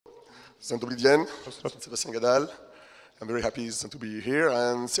Intelligen, Sébastien Gadal. I'm very happy to be here.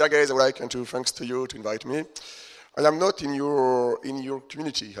 And Sergei, I would like to thanks to you to invite me. I am not in your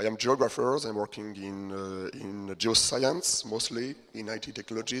community. I am geographers. I'm working in geoscience, mostly in IT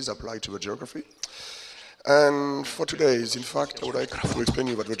technologies applied to the geography. And for today, in fact, I would like to explain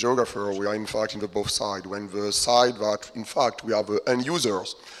you that the geographer, we are in fact in the both sides. When the side that, in fact, we have the end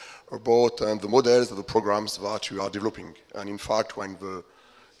users about the models, the programs that you are developing. And in fact, when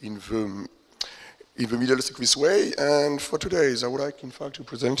in the middle this way. And for today, I would like, in fact, to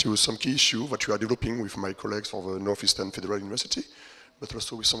present you some key issues that we are developing with my colleagues from the Northeastern Federal University, but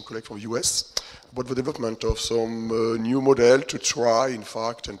also with some colleagues from the US, about the development of some new model to try, in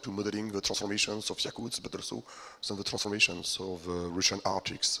fact, and to modeling the transformations of Yakuts, but also some of the transformations of Russian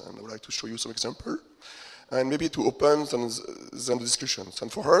Arctics. And I would like to show you some example, and maybe to open some discussions.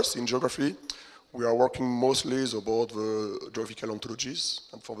 And for us, in geography, we are working mostly about the geographical ontologies,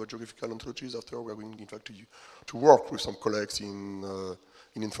 and for the geographical ontologies, after we are going, in fact, to work with some colleagues in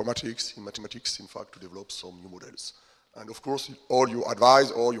informatics, in mathematics, in fact, to develop some new models. And of course, all your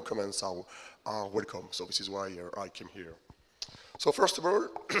advice, all your comments are welcome. So this is why I came here. So first of all,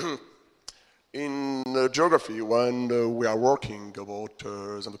 in geography, when we are working about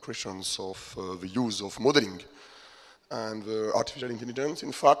the questions of the use of modeling and artificial intelligence,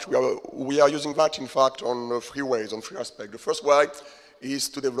 in fact, we are using that, in fact, on three ways, on three aspects. The first way is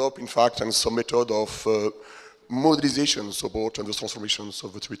to develop, in fact, and some method of modelizations about the transformations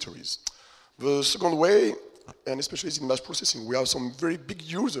of the territories. The second way, and especially in image processing, we have some very big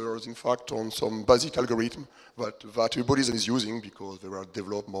users, in fact, on some basic algorithm that everybody is using because they were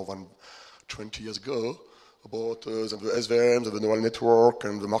developed more than 20 years ago, about the SVMs, the neural network,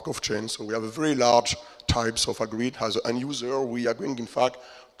 and the Markov chain. So we have a very large types of algorithm. As an end user, we are going, in fact,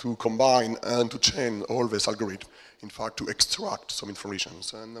 to combine and to chain all this algorithm, in fact, to extract some information.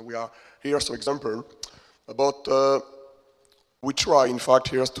 And we are here some example about, we try, in fact,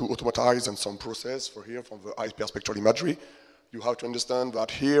 here to automatize and some process for here from the hyperspectral imagery. You have to understand that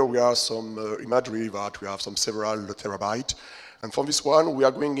here we have some imagery that we have some several terabytes. And from this one, we are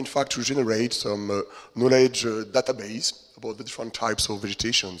going, in fact, to generate some knowledge database about the different types of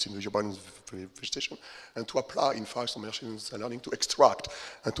vegetations in the urban vegetation, and to apply, in fact, some machine learning to extract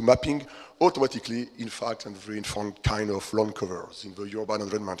and to mapping automatically, in fact, and very informed kind of land covers in the urban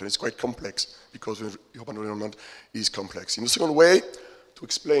environment. And it's quite complex because the urban environment is complex. In the second way, to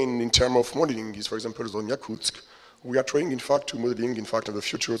explain in terms of modeling is, for example, on Yakutsk, we are trying, in fact, to modeling, in fact, the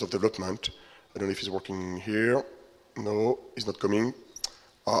futures of development. I don't know if it's working here. No, it's not coming.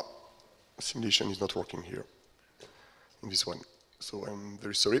 Simulation is not working here in this one. So I'm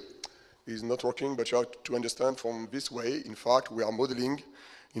very sorry. It's not working, but you have to understand from this way, in fact, we are modeling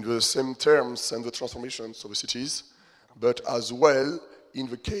in the same terms and the transformations of the cities, but as well in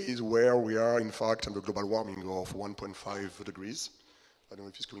the case where we are, in fact, in the global warming of 1.5 degrees. I don't know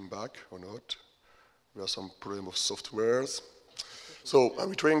if it's coming back or not. There are some problem of softwares. So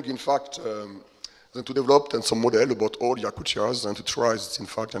I'm trying, in fact, then to develop some model about all Yakutias and to try, in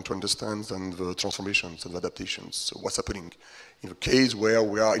fact, and to understand the transformations and the adaptations. So what's happening in the case where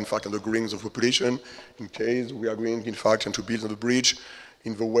we are, in fact, on the growings of population, in case we are going, in fact, and to build the bridge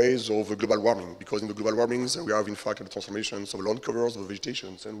in the ways of the global warming, because in the global warmings we have, in fact, the transformations of land covers, of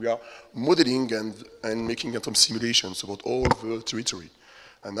vegetations, and we are modeling and making some simulations about all the territory.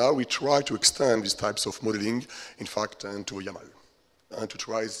 And now we try to extend these types of modeling, in fact, and to YAML. And to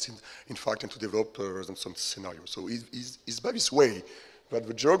try, in fact, and to develop some scenarios. So it's by this way that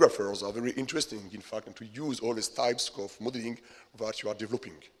the geographers are very interesting, in fact, and to use all these types of modeling that you are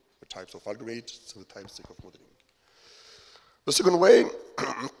developing, the types of algorithms and the types of modeling. The second way,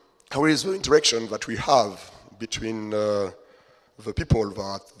 how is the interaction that we have between the people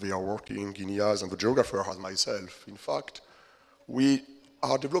that they are working in IAS and the geographer as myself. In fact, we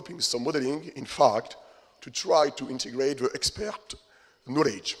are developing some modeling, in fact, to try to integrate the expert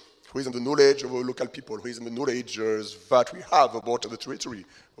knowledge, who is in the knowledge of local people, who is in the knowledge that we have about the territory,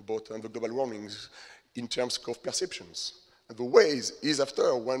 about the global warmings in terms of perceptions. And the ways is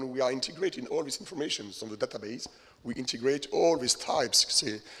after, when we are integrating all this information on the database, we integrate all these types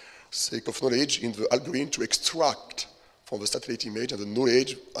of knowledge in the algorithm to extract from the satellite image and the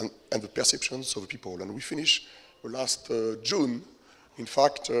knowledge and the perceptions of the people. And we finished last June, in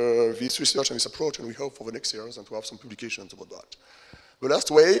fact, this research and this approach, and we hope for the next years and to have some publications about that. The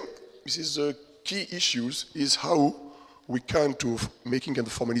last way, this is the key issues, is how we can to making and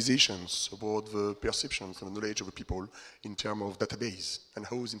formalizations about the perceptions and the knowledge of the people in terms of database, and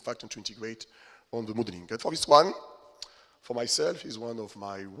how is in fact to integrate on the modeling. And for this one, For myself, is one of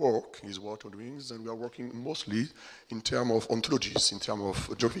my work, is what I'm doing, and we are working mostly in terms of ontologies, in terms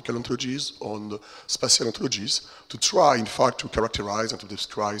of geographical ontologies, on spatial ontologies, to try, in fact, to characterize and to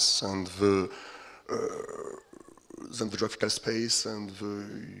describe the geographical space and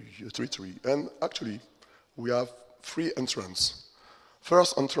the territory. And actually, we have three entrances.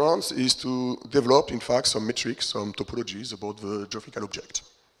 First entrance is to develop, in fact, some metrics, some topologies about the geographical object,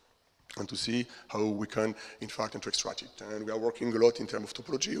 and to see how we can, in fact, extract it. And we are working a lot in terms of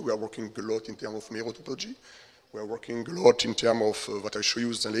topology. We are working a lot in terms of mirror topology. We are working a lot in terms of what I show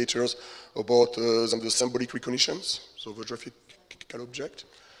you later about the symbolic recognitions, so the geographical object.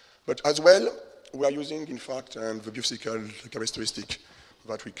 But as well, we are using, in fact, and the biophysical characteristic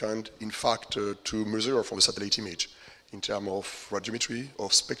that we can, in fact, to measure from the satellite image in terms of radiometry,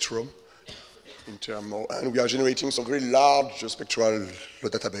 of spectrum, in terms of, and we are generating some very large spectral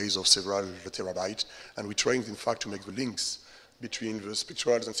database of several terabytes, and we're trying, in fact, to make the links between the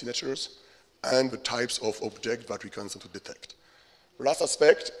spectrals and signatures and the types of objects that we can to detect. The last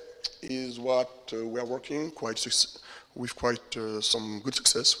aspect is what we are working with quite some good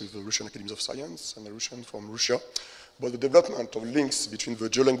success with the Russian Academies of Science and the Russian from Russia, about the development of links between the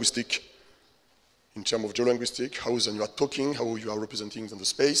geo-linguistic, in terms of geo-linguistic, how then you are talking, how you are representing the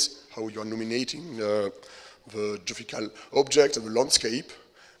space, how you are nominating the geographical object and the landscape,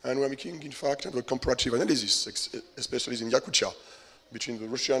 and we are making, in fact, the comparative analysis, especially in Yakutia, between the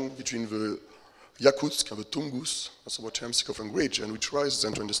Russian, between the Yakutsk and the Tungus, that's about terms of language, and we try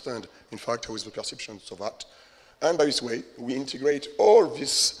then to understand, in fact, how is the perception of that. And by this way, we integrate all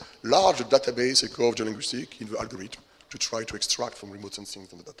this large database of geolinguistics in the algorithm to try to extract from remote sensing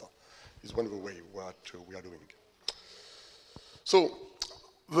the data. It's one of the ways what we are doing. So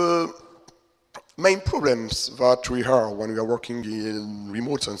the main problems that we have when we are working in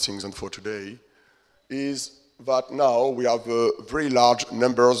remote sensing and for today is that now we have very large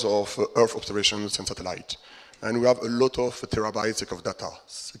numbers of Earth observations and satellite. And we have a lot of terabytes of data,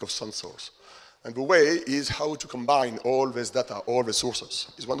 of sensors. And the way is how to combine all this data, all the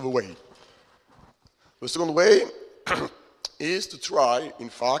sources, is one of the ways. The second way is to try, in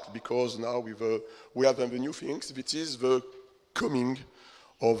fact, because now we have the new things, which is the coming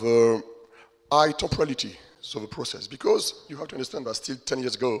of high temporality of the process. Because you have to understand that still 10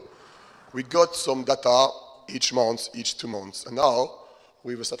 years ago, we got some data each month, each 2 months. And now,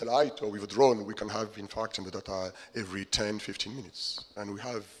 with a satellite or with a drone, we can have, in fact, in the data every 10, 15 minutes. And we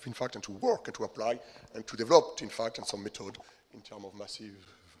have, in fact, and to work and to apply and to develop, in fact, and some method in terms of massive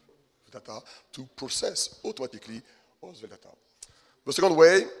data to process automatically all the data. The second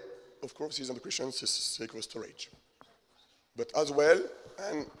way, of course, is on the questions is storage. But as well,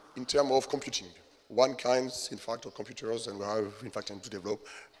 and in terms of computing, one kind, in fact, of computers, and we have, in fact, to develop,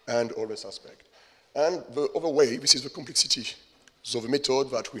 and all this aspect. And the other way, this is the complexity. So the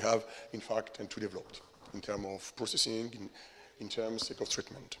method that we have, in fact, and to develop in terms of processing, in terms of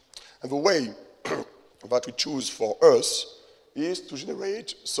treatment. And the way that we choose for us is to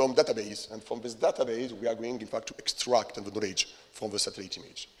generate some database. And from this database, we are going, in fact, to extract the knowledge from the satellite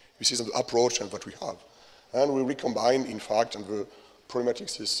image. This is the approach and what we have. And we recombine, in fact, and the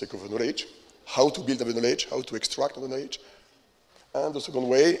problematics is of the knowledge, how to build the knowledge, how to extract the knowledge. And the second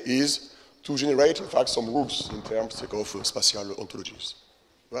way is to generate, in fact, some rules in terms of spatial ontologies.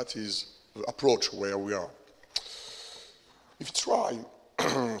 That is the approach where we are. If you try,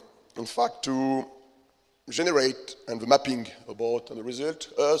 in fact, to generate and the mapping about the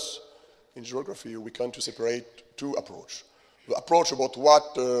result, us, in geography, we can to separate two approaches. The approach about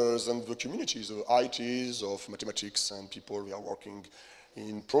what then the communities of ITs, of mathematics, and people who are working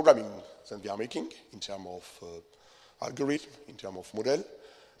in programming that they are making in terms of algorithm, in terms of model,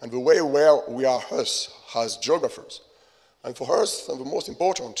 and the way where we are us as geographers. And for us, and the most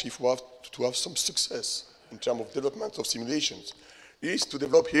important, if we have to have some success in terms of development of simulations, is to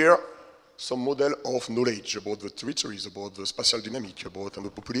develop here some model of knowledge about the territories, about the spatial dynamic, about the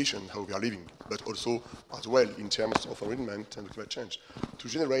population, how we are living, but also as well in terms of environment and climate change, to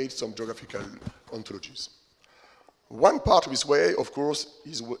generate some geographical ontologies. One part of this way, of course,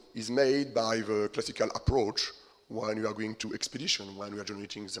 is made by the classical approach when we are going to expedition, when we are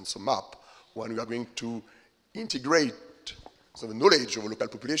generating some map, when we are going to integrate some knowledge of local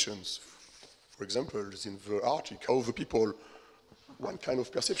populations. For example, in the Arctic, how the people, one kind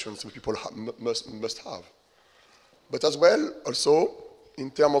of perception some people must have. But as well, also, in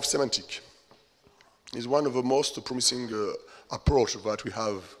terms of semantic, is one of the most promising approach that we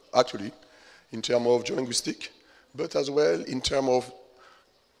have actually in terms of geolinguistic, but as well in terms of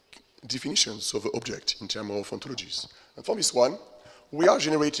definitions of the object, in terms of ontologies. And for this one, we are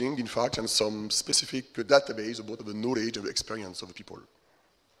generating, in fact, and some specific database about the knowledge and the experience of the people,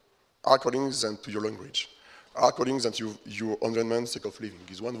 according then to your language, according to your environment, sake of living,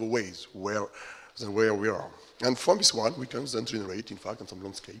 is one of the ways where we are. And from this one, we can then generate, in fact, some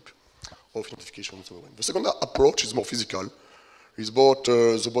landscape of identification and so on. The second approach is more physical. It's about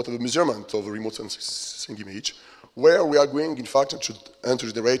the measurement of a remote sensing image, where we are going, in fact, to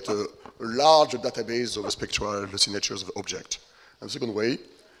generate a large database of the spectral signatures of the object. And the second way,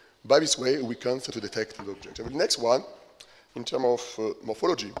 by this way, we can start to detect the object. And the next one, in terms of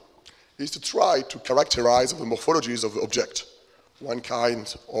morphology, is to try to characterize the morphologies of the object, one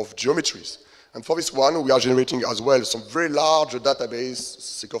kind of geometries. And for this one, we are generating as well some very large database,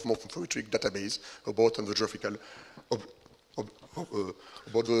 sake of morphometric database about the geographical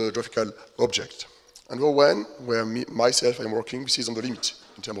object. And the one where myself I'm working, this is on the limit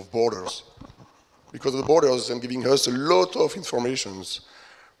in terms of borders. Because the borders are giving us a lot of information.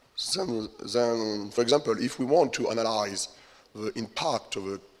 Then, for example, if we want to analyze the impact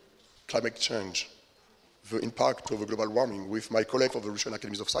of climate change, the impact of global warming, with my colleague of the Russian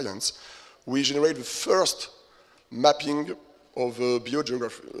Academies of Science, we generate the first mapping of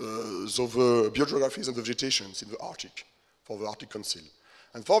biogeographies and the vegetations in the Arctic, for the Arctic Council.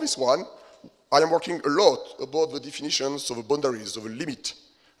 And for this one, I am working a lot about the definitions of the boundaries, of the limit.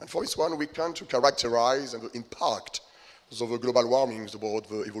 And for this one, we can to characterize and the impact of the global warming about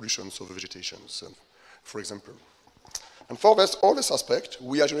the evolutions of the vegetations, for example. And for this, all this aspect,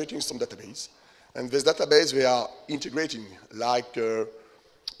 we are generating some database. And this database, we are integrating, like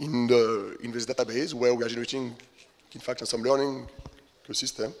in this database, where we are generating, in fact, some learning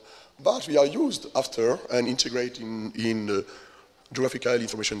system, but we are used after and integrating in geographical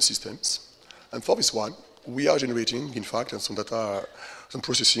information systems. And for this one, we are generating, in fact, some data, some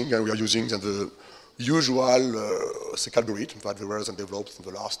processing, and we are using the usual algorithm that were developed in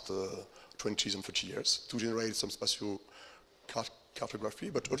the last 20 and 30 years to generate some spatial cartography,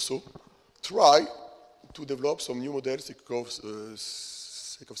 but also try to develop some new models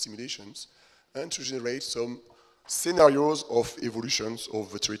of simulations and to generate some scenarios of evolutions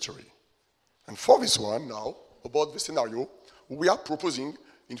of the territory. And for this one now, about the scenario, we are proposing,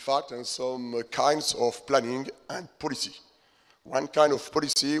 in fact, some kinds of planning and policy. One kind of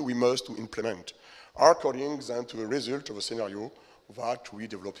policy we must implement, according then to the result of a scenario that we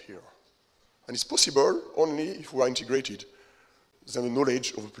develop here. And it's possible only if we are integrated then the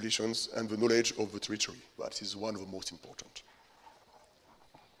knowledge of the populations and the knowledge of the territory. That is one of the most important.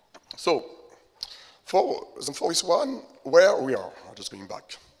 So, for this one, where we are, just going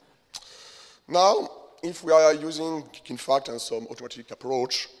back. Now, if we are using, in fact, some automatic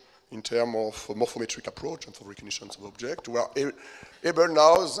approach in terms of morphometric approach and for recognition of object, we are able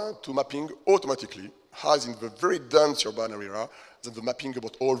now to mapping automatically, as in the very dense urban area, then the mapping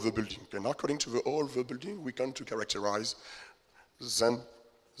about all the building. And according to all the building, we can to characterize then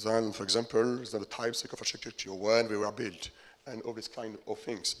for example, the types of architecture, when they were built, and all this kind of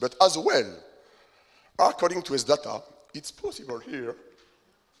things. But as well, according to his data, it's possible here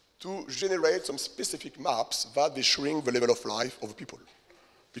to generate some specific maps that they showing the level of life of the people.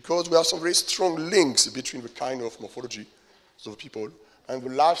 Because we have some very strong links between the kind of morphology of the people and the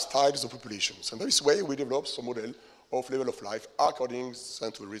lifestyles of populations. And this way, we develop some model of level of life according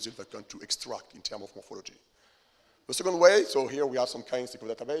to the result that we can to extract in terms of morphology. The second way, so here we have some kinds of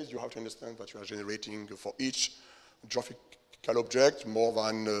database. You have to understand that you are generating for each geographical object more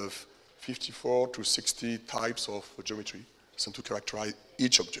than 54 to 60 types of geometry to characterize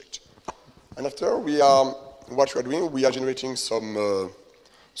each object. And after what we are doing, we are generating some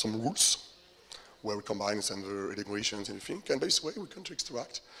rules where we combine the integrations and everything. And this way we can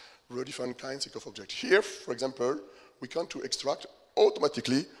extract the different kinds of objects. Here, for example, we can to extract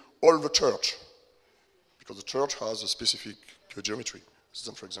automatically all the church, because the church has a specific geometry,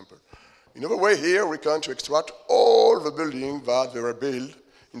 for example. Another way here, we can to extract all the buildings that they were built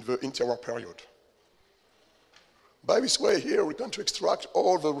in the interwar period. By this way here, we can to extract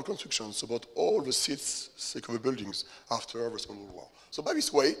all the reconstructions about all the seats of the buildings after the Second World War. So by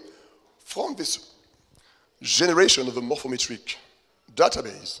this way, from this generation of the morphometric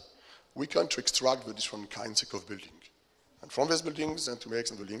database, we can to extract the different kinds of buildings. And from these buildings, and to make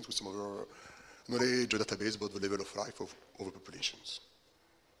some links with some other knowledge database about the level of life of the populations.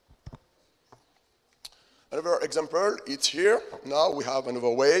 Another example, it's here. Now we have another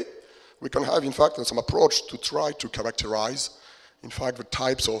way. We can have, in fact, some approach to try to characterize, in fact, the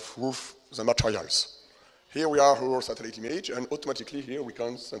types of roof, the materials. Here we are our satellite image, and automatically here we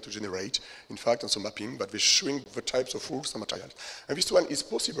can to generate, in fact, some mapping, but we're showing the types of roofs and materials. And this one is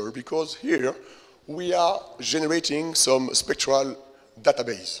possible because here we are generating some spectral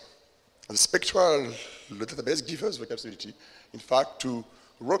database. And the spectral database gives us the capability, in fact, to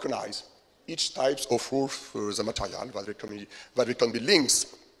recognize each type of roof the material, that they can be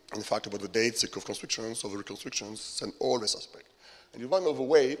links, in fact, about the dates, the curve constructions, or the reconstructions, and all this aspect. And it's one of the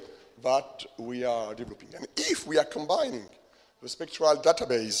ways that we are developing. And if we are combining the spectral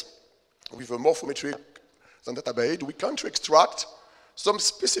database with a morphometric database, we can extract some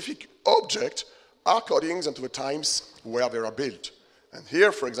specific object according to the times where they are built. And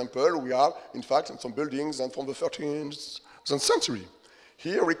here, for example, we have, in fact, some buildings from the 13th century.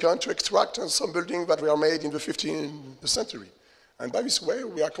 Here we can extract some buildings that were made in the 15th century. And by this way,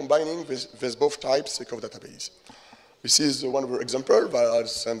 we are combining these both types of database. This is one of the examples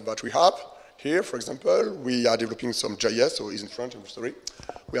that we have. Here, for example, we are developing some GIS, so it's in front of the story.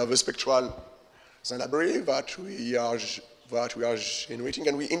 We have a spectral library that we are generating,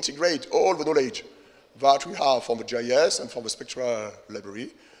 and we integrate all the knowledge that we have from the GIS and from the spectral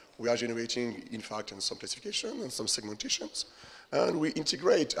library. We are generating, in fact, some classification and some segmentations. And we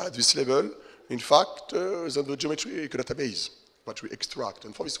integrate at this level, in fact, the geometric database that we extract.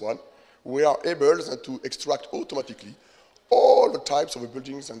 And for this one, we are able to extract automatically all the types of the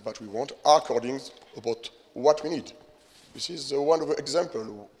buildings and that we want according about what we need. This is one of the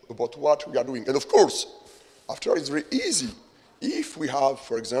examples about what we are doing. And of course, after it's very easy. If we have,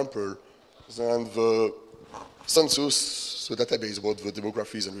 for example, then the census database about the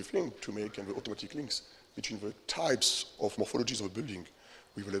demographies and everything to make the automatic links between the types of morphologies of a building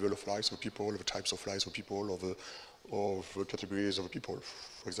with the level of lives of people, the types of lives of people, of the categories of people,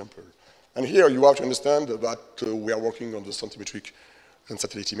 for example. And here you have to understand that we are working on the centimetric and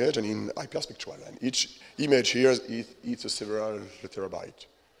satellite image and in hyperspectral. And each image here is a several terabyte.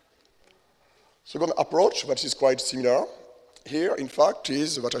 Second approach, that is quite similar. Here, in fact,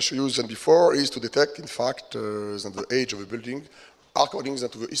 is what I showed you before, is to detect, in fact, the age of a building according to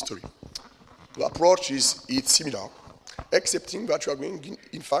the history. The approach is similar, excepting that we are going,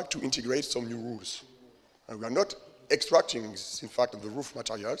 in fact, to integrate some new rules. And we are not extracting, in fact, the roof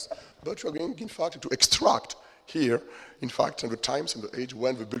materials, but we are going, in fact, to extract here, in fact, the times and the age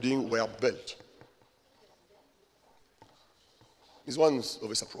when the building were built. This is one of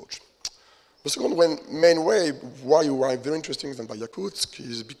this approach. The second main way why you are very interested in Yakutsk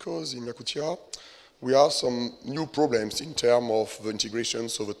is because in Yakutia we have some new problems in terms of the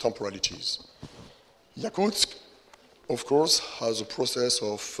integrations of the temporalities. Yakutsk, of course, has a process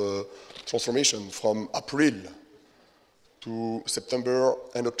of transformation from April to September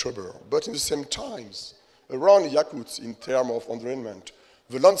and October. But in the same times, around Yakutsk, in terms of environment,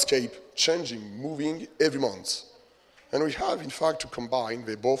 the landscape changing, moving every month. And we have, in fact, to combine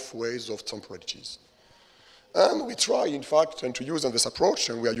the both ways of temporalities. And we try, in fact, and to use this approach,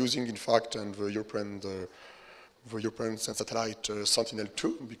 and we are using, in fact, and the European satellite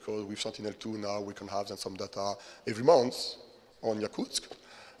Sentinel-2, because with Sentinel-2 now we can have some data every month on Yakutsk.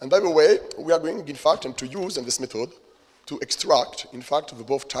 And by the way, we are going, in fact, and to use this method to extract, in fact, the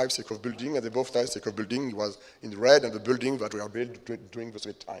both types of building, and the both types of building was in red, and the building that we are built during the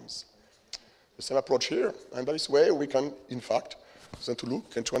Soviet times. The same approach here, and by this way we can, in fact, then to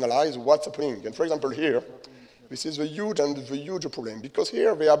look and to analyze what's happening. And for example here, this is the huge problem, because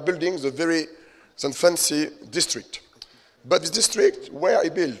here they are building the very fancy district. But this district, where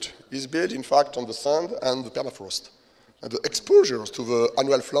it built, is built, in fact, on the sand and the permafrost. And the exposures to the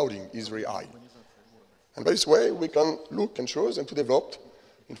annual flooding is very high. And by this way, we can look and choose and to develop,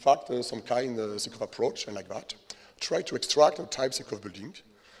 in fact, some kind of approach and like that, try to extract the types of buildings.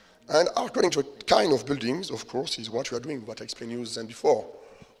 And according to a kind of buildings, of course, is what we are doing, what I explained to you before.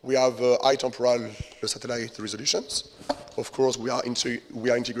 We have high temporal satellite resolutions. Of course, we are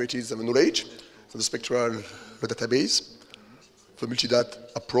integrated the knowledge, the spectral database, the multi-dat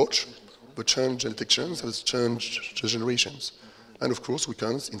approach, the change detections, and the change generations. And of course, we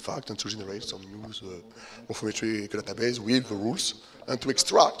can, in fact, and to generate some new morphometric database with the rules, and to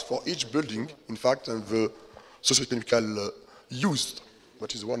extract for each building, in fact, and the socio-economic use.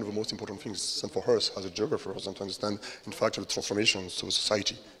 That is one of the most important things, and for us as a geographers, and to understand, in fact, the transformations of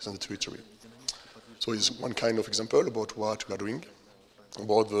society and the territory. So it's one kind of example about what we are doing,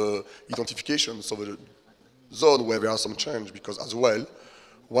 about the identifications of the zone where there are some change, because as well,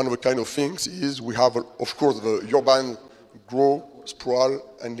 one of the kind of things is we have, of course, the urban growth, sprawl,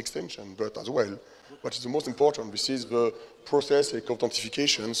 and extension, but as well, what is the most important, this is the process of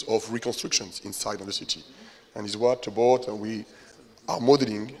identifications of reconstructions inside of the city. And is what about we are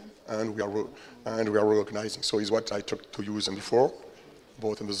modeling and we are recognizing. So is what I talked to you before,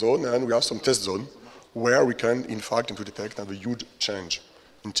 both in the zone, and we have some test zone where we can, in fact, to detect a huge change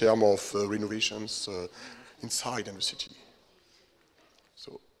in terms of renovations inside the city.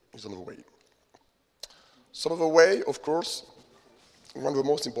 is another way. Some other way, of course, one of the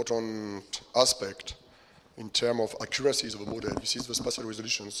most important aspects in terms of accuracies of a model, this is the spatial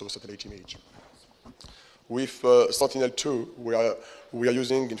resolution of satellite image. With Sentinel-2, we are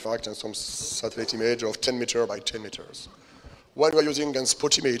using, in fact, some satellite image of 10 meters by 10 meters. When we are using a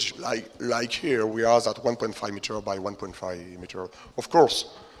spot image, like here, we are at 1.5 meter by 1.5 meter. Of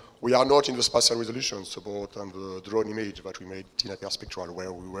course, we are not in the spatial resolutions about the drone image that we made in a spectral,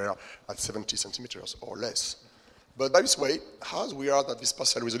 where we were at 70 centimeters or less. But by this way, as we are at this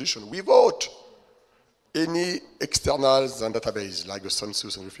spatial resolution, without any externals and database, like the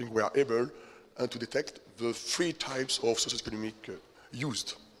census and everything, we are able to detect the three types of socio-economic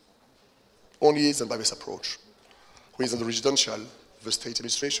used. Only is by this approach. With the residential, the state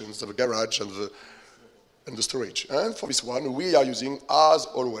administrations, the garage, and the storage. And for this one, we are using, as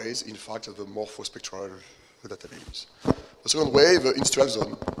always, in fact, the morphospectral database. The second way, the industrial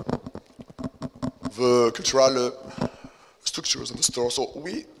zone, the cultural structures and the store. So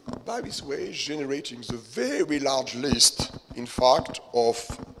we, by this way, generating the very large list, in fact, of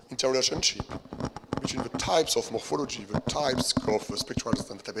interrelationship between the types of morphology, the types of spectral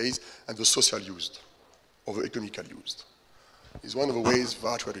database, and the social used, or the economical used. Is one of the ways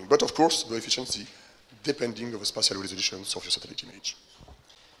that we're doing. But of course, the efficiency, depending on the spatial resolutions of your satellite image.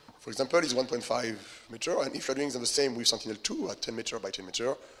 For example, is 1.5 meter, and if you're doing the same with Sentinel-2 at 10 meter by 10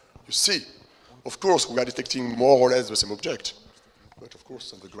 meter, you see, of course, we are detecting more or less the same object, but of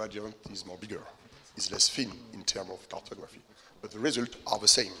course, the gradient is more bigger, is less thin in terms of cartography. But the results are the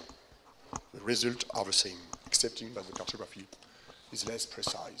same. The results are the same, excepting that the cartography is less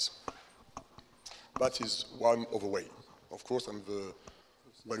precise. That is one of the way. Of course,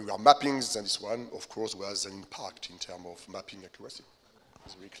 when we are mapping, then this one, of course, has an impact in terms of mapping accuracy.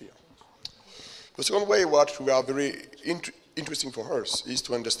 It's very clear. The second way, what we are very interesting for us, is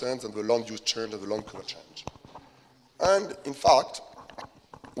to understand the land use change and the land cover change. And in fact,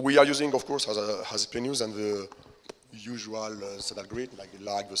 we are using, of course, as PNUs and the usual set algorithm,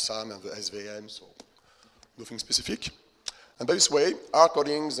 like the SAM and the SVM, so nothing specific. And by this way,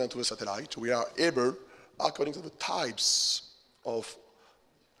 according to the satellite, we are able, according to the types of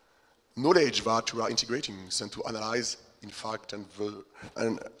knowledge that we are integrating, and to analyze, in fact, and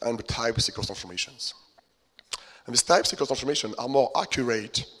the type sequence transformations. And these type sequence transformations are more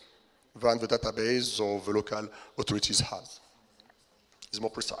accurate than the database of the local authorities has. It's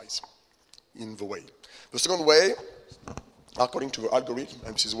more precise in the way. The second way, according to the algorithm,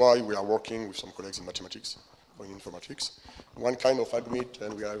 and this is why we are working with some colleagues in mathematics or in informatics, one kind of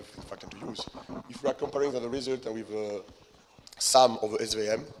algorithm we have, in fact, to use. If we are comparing the result with the SAM of the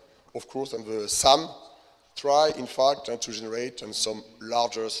SVM, of course, and the SAM try, in fact, to generate some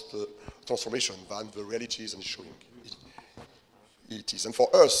largest transformation than the realities and showing it is. And for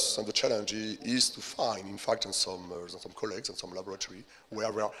us, and the challenge is to find, in fact, some colleagues and some laboratory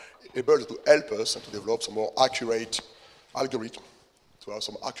where we are able to help us and to develop some more accurate algorithm to have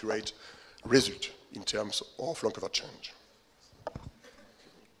some accurate result in terms of land cover change.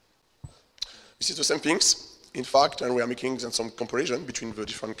 This is the same things, in fact, and we are making some comparison between the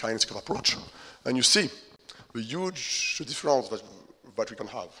different kinds of approach. And you see the huge difference that we can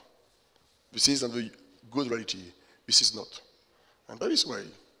have. This is the good reality, this is not. And by this way,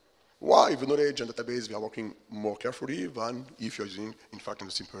 why the knowledge and database we are working more carefully than if you're using, in fact,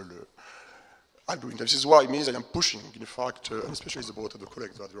 a simple algorithm. This is why it means I am pushing, in fact, and especially about the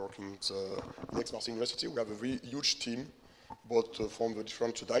colleagues that are working at Next Mars University. We have a very huge team, both from the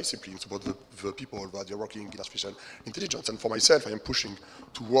different disciplines, about the people that are working in artificial intelligence. And for myself, I am pushing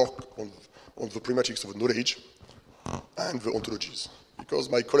to work on the primatics of knowledge and the ontologies. Because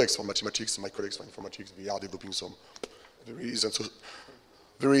my colleagues from mathematics and my colleagues from informatics, we are developing some very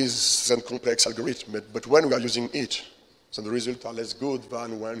complex algorithm. But when we are using it, so the results are less good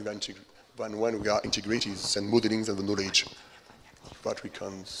than when we are integrating and modeling the knowledge that we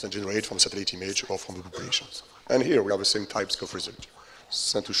can generate from satellite image or from the populations. And here we have the same types of result,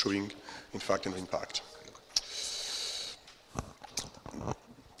 and to showing, in fact, an impact.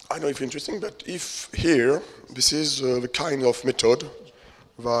 I know if interesting, but if here, this is the kind of method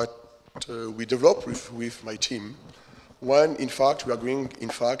that we develop with my team, when in fact we are going, in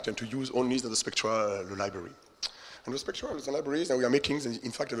fact, and to use only the spectral library. And the spectral libraries, and we are making,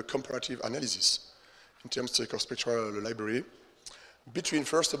 in fact, a comparative analysis in terms of spectral library between,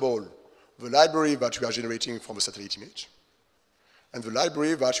 first of all, the library that we are generating from the satellite image and the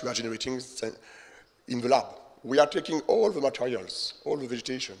library that we are generating in the lab. We are taking all the materials, all the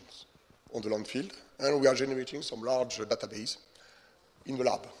vegetations on the land field, and we are generating some large database in the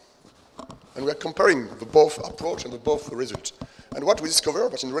lab. And we are comparing the both approach and the both results. And what we discover,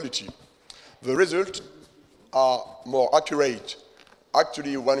 but in reality, the results are more accurate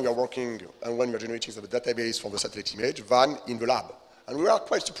actually when we are working and when we are generating the database from the satellite image than in the lab. And we are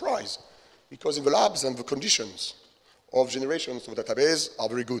quite surprised, because in the labs and the conditions of generations of the database are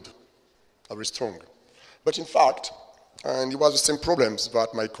very good, are very strong. But in fact, and it was the same problems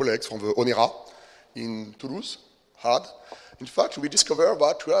that my colleagues from the ONERA in Toulouse had, in fact, we discovered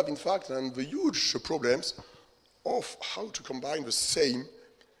that we have, in fact, the huge problems of how to combine the same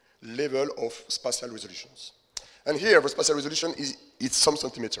level of spatial resolutions. And here, the spatial resolution is some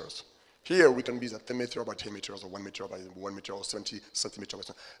centimeters. Here, we can be at 10 meters by 10 meters, or 1 meter by 1 meter, or 70 centimeters by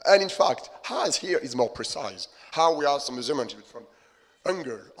 70. And in fact, as here is more precise, how we have some measurement from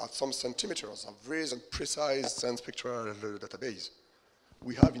angle at some centimeters, a very precise and spectral database,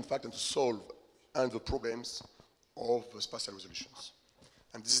 we have, in fact, to solve the problems of the spatial resolutions.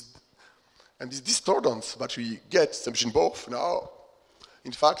 And this distortions that we get in both now,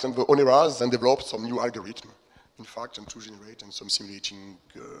 in fact, and the ONERAs and develop some new algorithm, in fact, and to generate and some simulating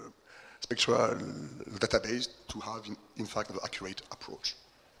spectral database to have, in fact, the accurate approach.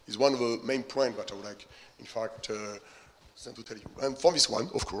 It's one of the main points that I would like, in fact, to tell you. And from this one,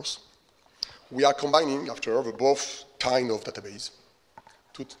 of course, we are combining after the both kind of database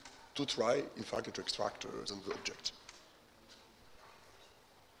to try, in fact, to extract the object.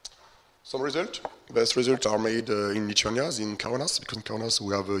 Some results. Best results are made in Lithuania, in Kaunas, because in Kaunas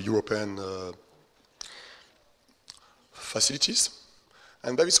we have European facilities.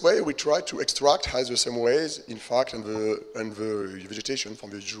 And by this way, we try to extract as the same ways, in fact, and the vegetation from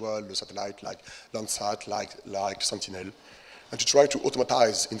the usual satellite, like Landsat, like Sentinel, and to try to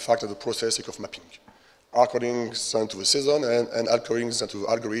automatize, in fact, the process of mapping, according to the season and according to the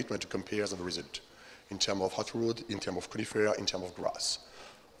algorithm, and to compare the result in terms of hot road, in terms of conifer, in terms of grass.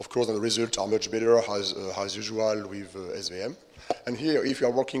 Of course, the results are much better as usual with SVM. And here, if you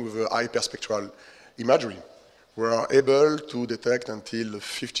are working with hyperspectral imagery, we are able to detect until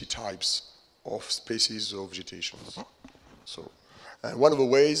 50 types of species of vegetation. So, and one of the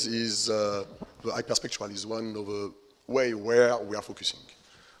ways is the hyperspectral is one of the way where we are focusing.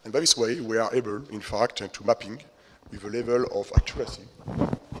 And by this way, we are able, in fact, to mapping with a level of accuracy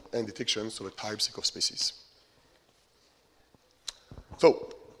and detections of the types of species.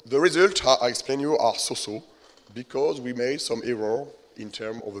 So, the results I explain you are so-so because we made some error in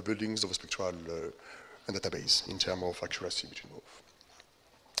terms of the buildings of the spectral database, in terms of accuracy between both.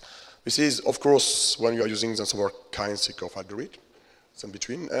 This is, of course, when you are using some other kinds of algorithms in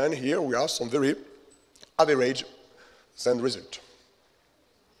between, and here we have some very average result.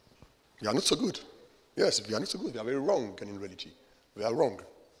 We are not so good. Yes, we are not so good. We are very wrong, and in reality, we are wrong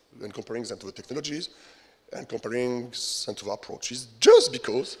when comparing them to the technologies and comparing them to the approaches, just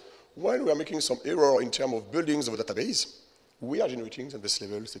because when we are making some error in terms of buildings of a database, we are generating this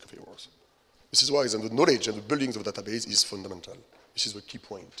level of errors. This is why the knowledge and the buildings of the database is fundamental. This is the key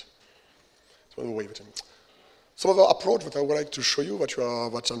point. Some other approach that I would like to show you,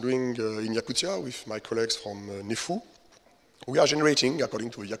 what I'm doing in Yakutia with my colleagues from NEFU. We are generating,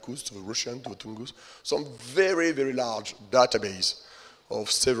 according to the Yakutsk, to the Russian, to the Tungus, some very, very large database of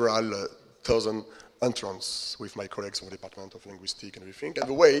several thousand entrants with my colleagues from the Department of Linguistics and everything. And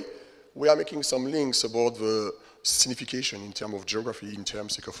the way we are making some links about the signification in terms of geography, in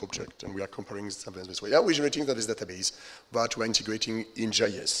terms of object, and we are comparing them this way. Yeah, we're generating this database, but we're integrating in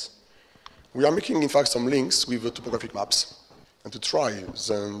GIS. We are making, in fact, some links with the topographic maps, and to try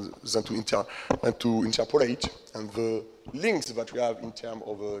to interpolate and the links that we have in terms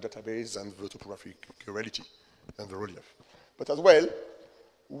of the database and the topographic reality and the relief. But as well,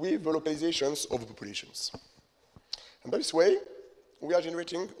 with the localizations of the populations. And by this way, we are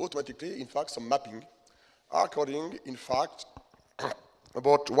generating automatically, in fact, some mapping according, in fact,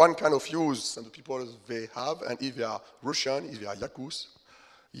 about one kind of use and the people they have, and if they are Russian, if they are Yakutsk,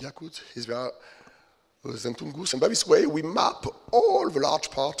 if they are Tungus. And by this way, we map all the large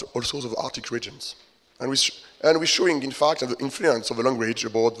part also of the Arctic regions. And we're showing, in fact, the influence of the language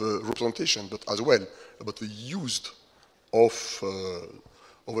about the representation, but as well about the use of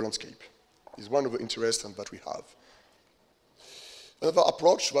the landscape. Is one of the interests that we have. Another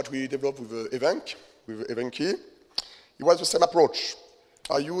approach that we developed with Evenk, with Evenk key, it was the same approach.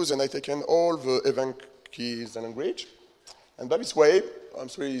 I use and I taken all the Evenk keys and language, and by this way, I'm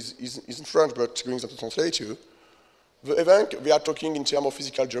sorry, it's in French, but going to translate you. The Evenk, we are talking in terms of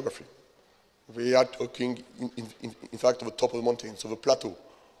physical geography. We are talking, in fact, of the top of the mountains, of the plateau,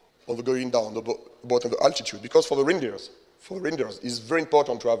 of the going down, the bottom of the altitude, because for the reindeers, it's very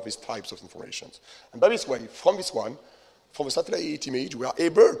important to have these types of information. And by this way, from this one, from the satellite image, we are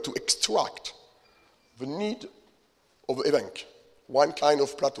able to extract the need of the Evenk one kind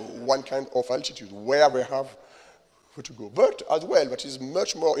of plateau, one kind of altitude, where they have to go. But as well, what is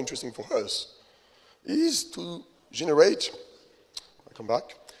much more interesting for us is to generate, I come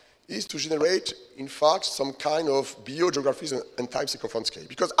back, is to generate, in fact, some kind of biogeographies and types of landscape.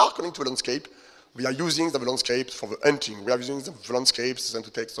 Because according to a landscape, we are using the landscapes for the hunting. We are using the landscapes and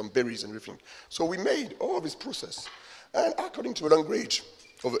to take some berries and everything. So we made all this process. And according to the language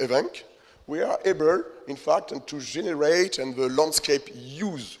of the event, we are able, in fact, to generate and the landscape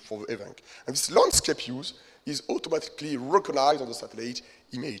use for the event. And this landscape use is automatically recognized on the satellite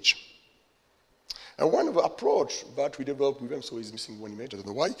image. And one of the approach that we developed with them, so he's missing one image, I don't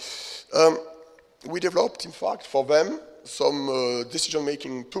know why, we developed, in fact, for them some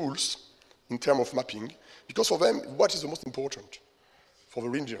decision-making tools in terms of mapping, because for them, what is the most important for the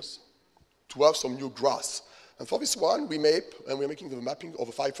rangers? To have some new grass. And for this one, we map, and we're making the mapping of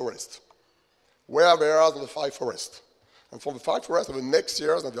the 5 forests. Where there are the 5 forests. And for the 5 forests, of the next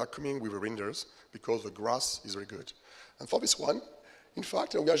years, that they are coming with the rangers, because the grass is very good. And for this one, in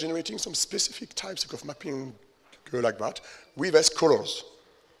fact, we are generating some specific types of mapping like that with as colors.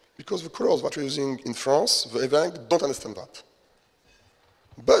 Because the colors that we're using in France, the event don't understand that.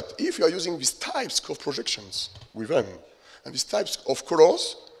 But if you are using these types of projections with them, and these types of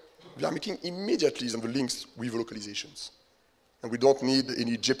colors, we are making immediately the links with the localizations. And we don't need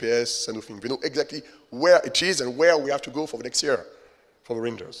any GPS and nothing. We know exactly where it is and where we have to go for the next year for the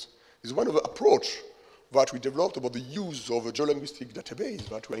rangers. It's one of the approach that we developed about the use of a geo-linguistic database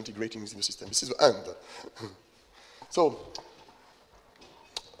that we are integrating in the system. This is the end. So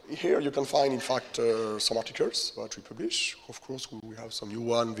here you can find, in fact, some articles that we publish. Of course, we have some new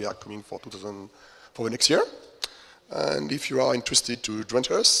one. They are coming for the next year. And if you are interested to join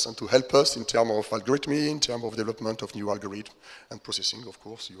us and to help us in terms of algorithmy, in terms of development of new algorithm and processing, of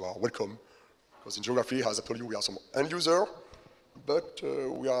course, you are welcome. Because in geography, as I told you, we are some end user, but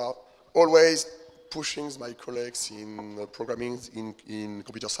we are always pushing my colleagues in programming, in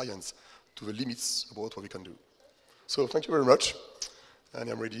computer science, to the limits about what we can do. So thank you very much. And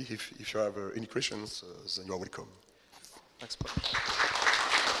I'm ready. If you have any questions, then you are welcome. Thanks.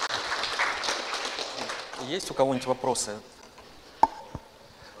 Есть у кого-нибудь вопросы?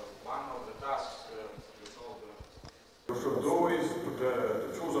 One of the tasks you should do is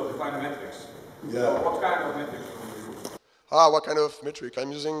to choose or define metrics. Yeah. What kind of metrics do you use? What kind of metric?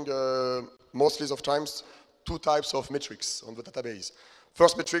 I'm using mostly of times 2 types of metrics on the database.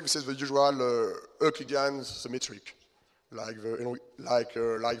 First metric, this is the usual Euclidean metric, like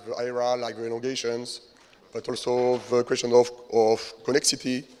the era, like the elongations, but also the question of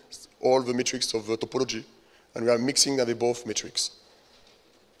connexity, all the metrics of the topology, and we are mixing them with both metrics.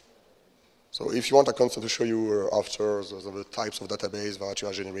 So if you want, I can show you after the types of database that you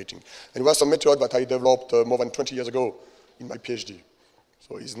are generating. And it was some method that I developed more than 20 years ago in my PhD.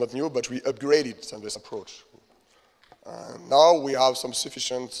 So it's not new, but we upgraded on this approach. And now we have some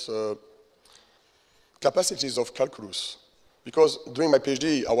sufficient capacities of calculus. Because during my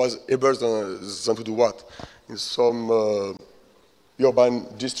PhD, I was able to do what? In some urban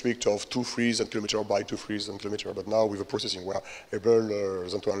district of 2,000 kilometers by 2,000 kilometers, but now with the processing, we are able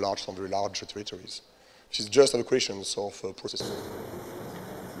to enlarge some very large territories. This is just an equation of processing.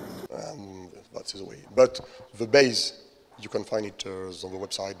 And that's the way. But the base, you can find it on the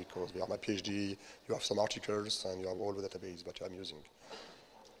website because we have my PhD, you have some articles, and you have all the database that I'm using.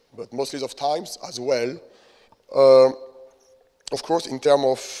 But mostly of times as well, of course, in terms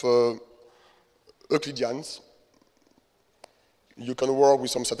of Euclideans, you can work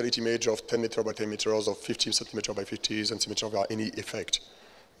with some satellite image of 10 meters by 10 meters, of 50 centimeters by 50 centimeters without any effect.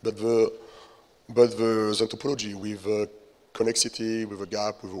 But the topology with connexity, with a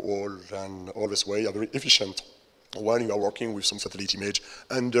gap, with a wall, and all this way are very efficient when you are working with some satellite image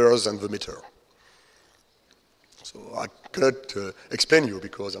under the meter. So I cannot explain you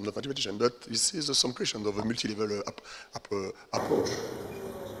because I'm not a mathematician, but this is some question of a multi-level approach. I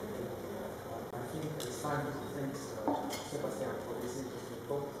think it's time to thank Sébastien for this interesting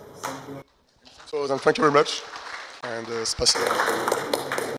talk. Thank you. So then thank you very much, and spatial.